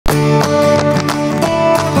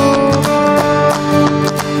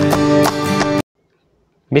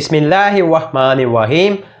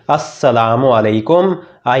Bismillahirrahmanirrahim. Assalamu alaikum.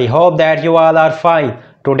 I hope that you all are fine.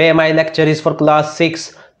 Today my lecture is for class 6.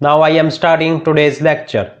 Now I am starting today's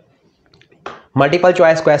lecture. Multiple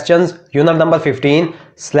choice questions, unit number 15.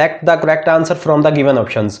 Select the correct answer from the given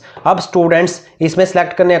options. अब students इसमें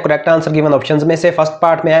select करने हैं correct answer given options में से first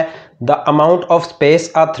part में है the amount of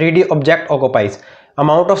space a 3D object occupies.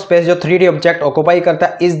 Amount of space जो 3D object occupy करता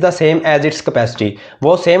है is the same as its capacity,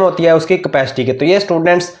 वो सेम होती है उसकी कैपेसिटी के। तो ये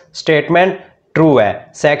स्टूडेंट्स स्टेटमेंट ट्रू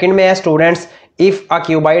है। सेकंड में है students if a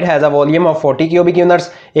cuboid has a volume of 40 cubic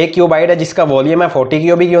units, एक क्यूबाइड है जिसका वॉल्यूम है 40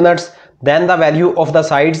 cubic units, then the value of the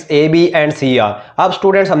sides A B and C R. अब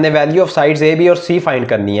स्टूडेंट्स हमने value of sides A B और सी find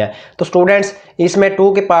करनी है। तो स्टूडेंट्स इसमें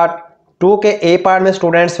टू के ए पार्ट में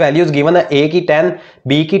स्टूडेंट्स वैल्यूज गिवन है, ए की 10,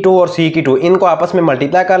 बी की 2 और सी की 2। इनको आपस में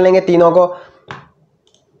मल्टीप्लाई कर लेंगे तीनों को।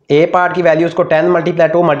 ए पार्ट की वैल्यूज को 10 मल्टीप्लाई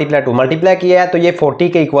 2 मल्टीप्लाई 2 मल्टीप्लाई किया है तो ये 40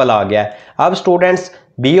 के इक्वल आ गया है। अब स्टूडेंट्स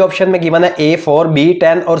बी ऑप्शन में गिवन है ए 4, बी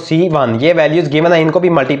 10 और सी 1। ये वैल्यूज गिवन है, इनको भी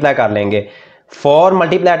मल्टीप्लाई कर लेंगे। 4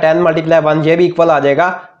 मल्टीप्लाई 10 मल्टीप्लाई 1 ये भी इक्वल आ जाएगा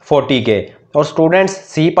 40 के। और स्टूडेंट्स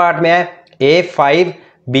सी पार्ट में है ए 5,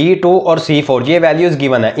 बी 2 और सी 4। ये वैल्यूज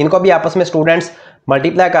गिवन है, इनको भी आपस में स्टूडेंट्स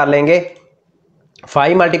मल्टीप्लाई कर लेंगे।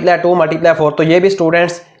 5 मल्टीप्लाई 2 मल्टीप्लाई 4 तो ये भी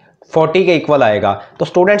स्टूडेंट्स 40 के इक्वल आएगा। तो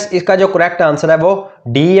स्टूडेंट्स इसका जो करेक्ट आंसर है वो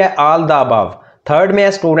डी है, ऑल द अबव। थर्ड में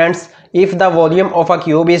है students if the volume of a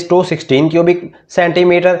cube is 216 cubic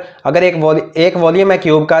centimetre, अगर एक वॉल्यूम है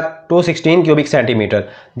क्यूब का 216 cubic centimetre,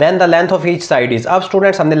 then the length of each side is. अब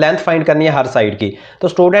स्टूडेंट्स हमने लेंथ फाइंड करनी है हर साइड की। तो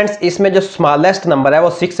स्टूडेंट्स इसमें जो स्मॉलेस्ट नंबर है वो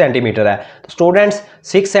 6 सेंटीमीटर है। तो स्टूडेंट्स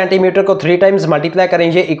 6 सेंटीमीटर को 3 टाइम्स मल्टीप्लाई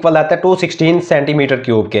करेंगे इक्वल आता है 216 सेंटीमीटर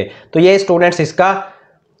क्यूब के। तो ये स्टूडेंट्स इसका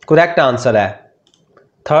करेक्ट आंसर है।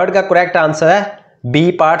 थर्ड का करेक्ट आंसर है बी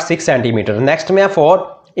पार्ट 6 सेंटीमीटर। नेक्स्ट में है 4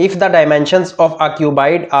 if the dimensions of a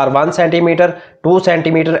cuboid are 1 centimetre 2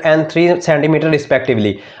 centimetre and 3 centimetre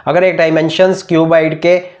respectively, अगर एक डायमेंशंस क्यूबाइड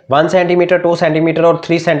के 1 सेंटीमीटर 2 सेंटीमीटर और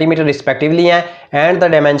 3 सेंटीमीटर रिस्पेक्टिवली हैं and the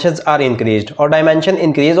dimensions are increased, और डायमेंशन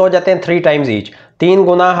इंक्रीज हो जाते हैं 3 टाइम्स ईच, 3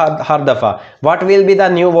 गुना हर दफा, what will be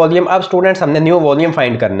the new volume. अब स्टूडेंट्स हमने न्यू वॉल्यूम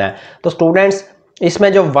फाइंड करना है। तो स्टूडेंट्स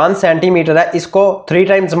इसमें जो 1 सेंटीमीटर है इसको 3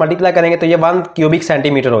 टाइम्स मल्टीप्लाई करेंगे तो ये 1 क्यूबिक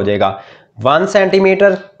सेंटीमीटर हो जाएगा। 1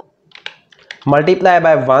 centimetre multiply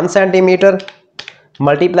by 1 centimetre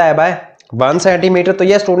multiply by 1 centimetre, तो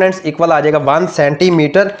ये स्टूडेंट्स इक्वल आ जाएगा 1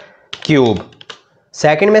 सेंटीमीटर क्यूब।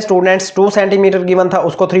 सेकंड में स्टूडेंट्स 2 सेंटीमीटर गिवन था,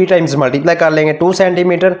 उसको 3 टाइम्स मल्टीप्लाई कर लेंगे। 2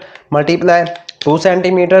 centimetre multiply 2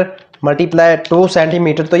 centimetre multiply 2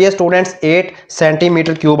 centimetre, तो ये स्टूडेंट्स 8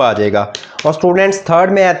 सेंटीमीटर क्यूब आ जाएगा। और स्टूडेंट्स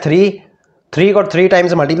थर्ड में है 3 को 3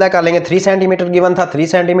 टाइम्स मल्टीप्लाई कर लेंगे। 3 सेंटीमीटर गिवन था, 3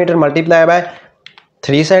 centimetre multiply by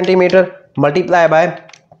 3 centimetre multiply by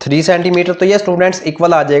 3 centimetre, तो ये स्टूडेंट्स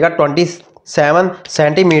इक्वल आ जाएगा 27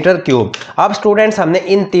 सेंटीमीटर क्यूब। अब स्टूडेंट्स हमने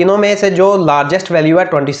इन तीनों में से जो लार्जेस्ट वैल्यू है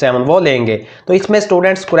 27 वो लेंगे। तो इसमें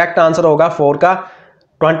स्टूडेंट्स करेक्ट आंसर होगा 4 का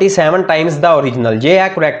 27 टाइम्स द ओरिजिनल। ये है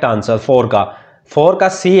करेक्ट आंसर 4 का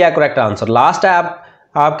सी है करेक्ट आंसर। लास्ट है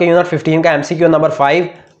आपके यूनिट 15 का MCQ number 5।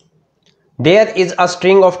 There is a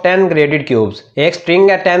string of 10 graded cubes, एक स्ट्रिंग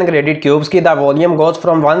है 10 ग्रेडेड क्यूब्स की। The volume goes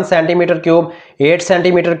from 1 centimetre cube 8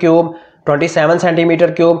 centimetre cube 27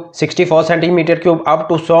 centimetre cube 64 centimetre cube up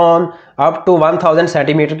to 1000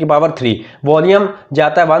 centimetre की power 3। Volume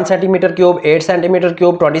जाता है 1 centimetre cube 8 centimetre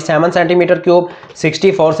cube 27 centimetre cube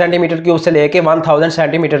 64 centimetre cube से लेके 1000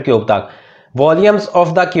 centimetre cube तक। Volumes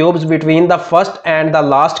of the cubes between the first and the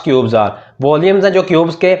last cubes are, volumes हैं जो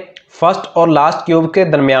cubes के first और लास्ट क्यूब के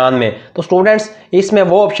दरमियान में। तो स्टूडेंट्स इसमें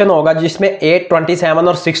वो ऑप्शन होगा जिसमें 8, 27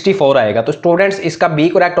 और 64 आएगा। तो स्टूडेंट्स इसका बी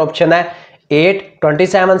करेक्ट ऑप्शन है 8,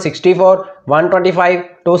 27, 64, 125,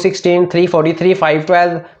 216, 343,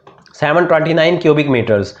 512, 729 cubic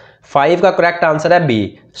meters। 5 का करेक्ट आंसर है B.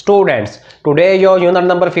 Students today your unit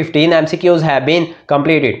number 15 MCQs have been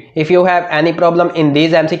completed. If you have any problem in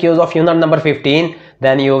these MCQs of unit number 15,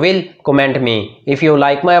 then you will comment me. If you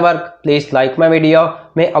like my work, please like my video.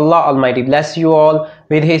 May Allah Almighty bless you all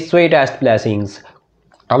with His sweetest blessings.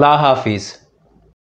 Allah Hafiz.